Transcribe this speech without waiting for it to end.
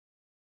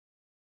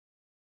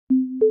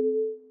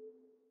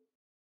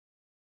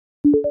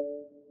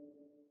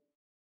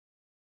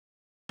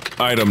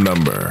Item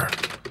Number: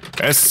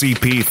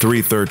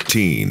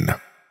 SCP-313.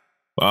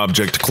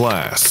 Object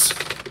Class: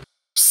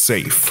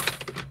 Safe.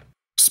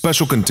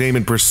 Special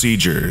Containment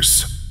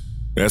Procedures: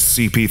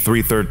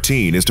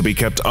 SCP-313 is to be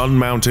kept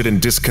unmounted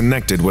and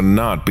disconnected when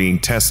not being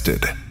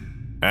tested.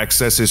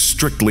 Access is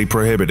strictly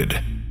prohibited,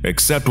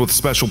 except with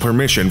special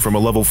permission from a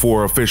Level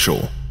 4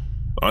 official.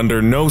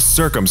 Under no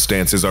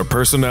circumstances are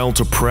personnel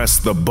to press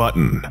the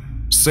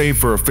button, save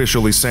for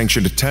officially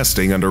sanctioned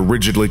testing under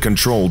rigidly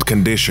controlled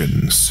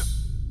conditions.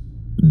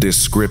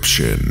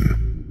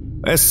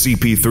 Description: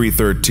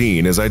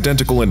 SCP-313 is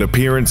identical in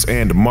appearance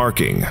and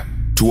marking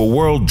to a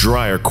World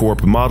Dryer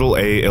Corp Model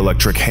A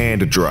electric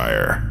hand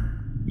dryer.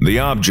 The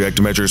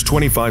object measures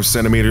 25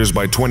 centimeters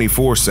by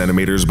 24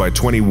 centimeters by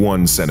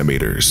 21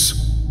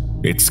 centimeters.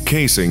 Its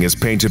casing is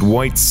painted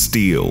white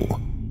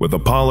steel, with a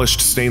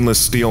polished stainless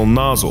steel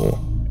nozzle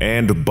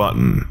and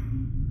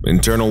button.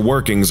 Internal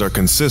workings are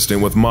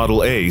consistent with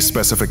Model A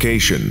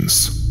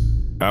specifications.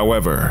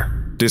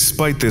 However,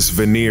 despite this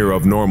veneer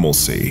of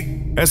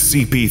normalcy,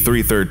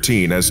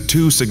 SCP-313 has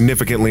two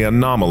significantly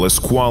anomalous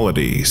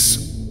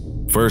qualities.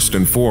 First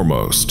and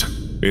foremost,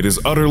 it is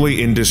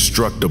utterly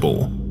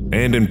indestructible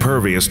and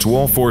impervious to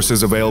all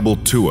forces available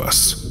to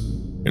us.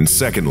 And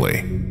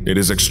secondly, it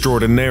is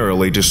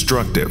extraordinarily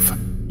destructive,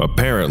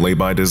 apparently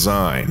by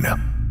design.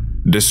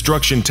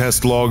 Destruction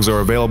test logs are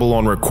available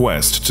on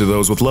request to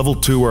those with Level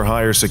 2 or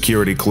higher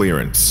security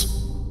clearance.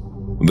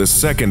 The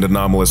second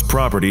anomalous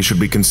property should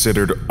be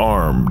considered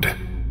armed.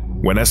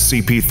 When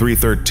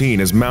SCP-313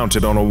 is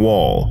mounted on a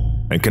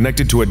wall and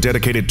connected to a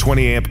dedicated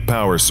 20-amp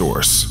power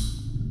source.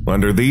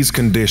 Under these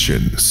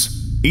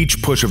conditions,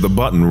 each push of the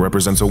button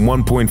represents a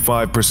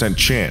 1.5%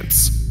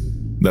 chance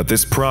that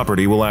this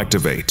property will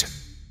activate.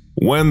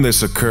 When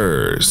this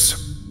occurs,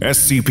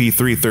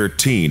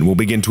 SCP-313 will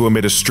begin to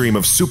emit a stream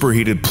of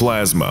superheated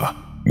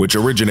plasma, which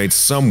originates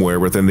somewhere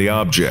within the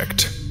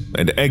object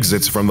and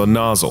exits from the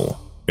nozzle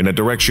in a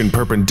direction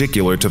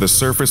perpendicular to the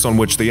surface on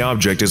which the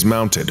object is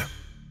mounted.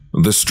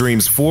 The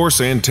stream's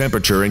force and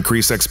temperature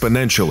increase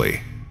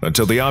exponentially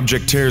until the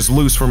object tears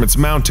loose from its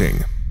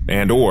mounting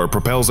and/or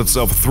propels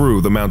itself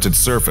through the mounted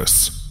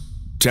surface.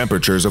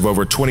 Temperatures of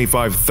over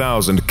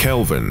 25,000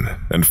 Kelvin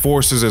and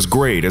forces as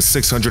great as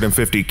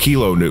 650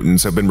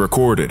 kilonewtons have been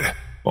recorded,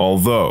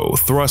 although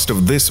thrust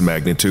of this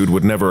magnitude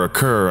would never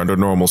occur under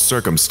normal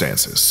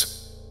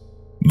circumstances.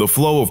 The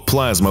flow of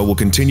plasma will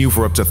continue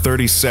for up to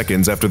 30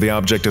 seconds after the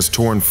object is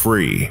torn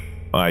free,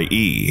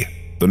 i.e.,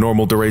 the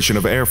normal duration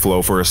of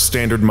airflow for a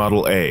standard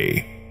Model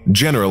A,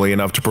 generally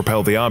enough to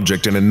propel the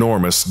object an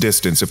enormous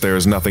distance if there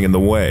is nothing in the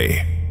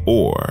way,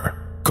 or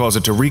cause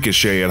it to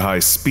ricochet at high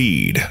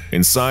speed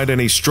inside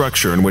any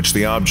structure in which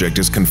the object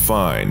is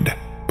confined,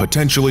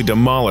 potentially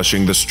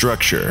demolishing the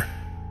structure.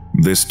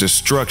 This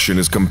destruction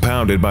is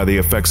compounded by the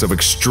effects of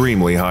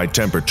extremely high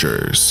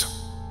temperatures.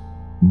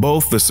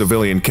 Both the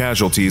civilian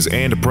casualties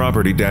and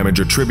property damage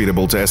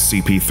attributable to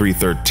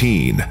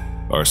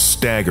SCP-313 are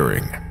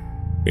staggering.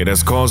 It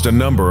has caused a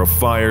number of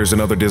fires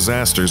and other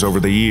disasters over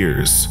the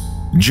years,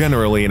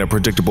 generally in a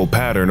predictable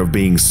pattern of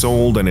being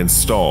sold and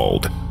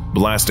installed,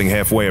 blasting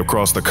halfway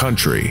across the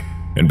country,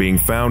 and being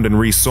found and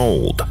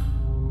resold.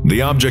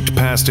 The object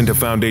passed into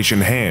Foundation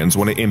hands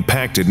when it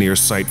impacted near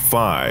Site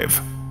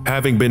 5,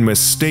 having been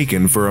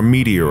mistaken for a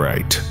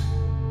meteorite.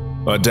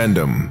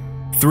 Addendum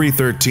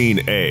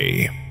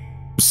 313-A.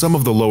 Some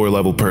of the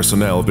lower-level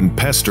personnel have been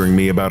pestering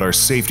me about our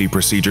safety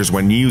procedures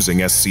when using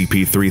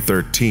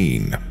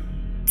SCP-313.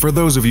 For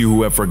those of you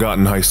who have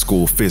forgotten high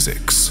school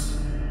physics,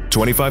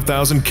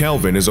 25,000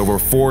 Kelvin is over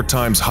 4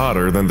 times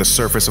hotter than the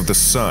surface of the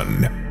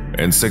Sun,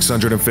 and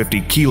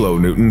 650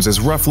 kilonewtons is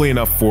roughly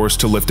enough force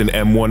to lift an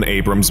M1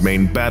 Abrams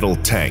main battle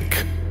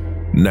tank.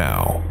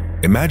 Now,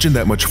 imagine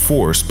that much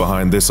force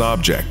behind this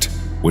object,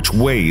 which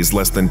weighs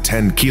less than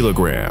 10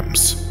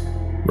 kilograms.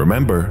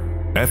 Remember,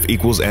 F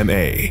equals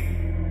MA,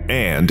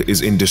 and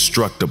is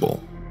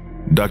indestructible.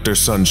 Dr.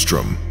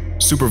 Sundstrom,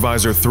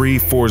 Supervisor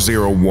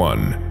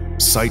 3401,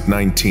 Site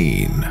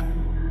 19.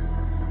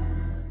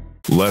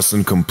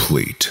 Lesson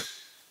complete.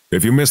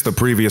 If you missed the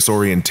previous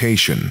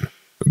orientation,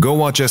 go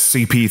watch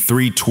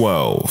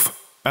SCP-312,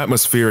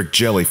 Atmospheric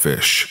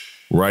Jellyfish,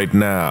 right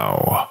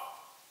now.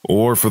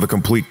 Or for the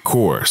complete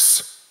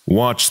course,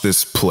 watch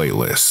this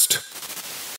playlist.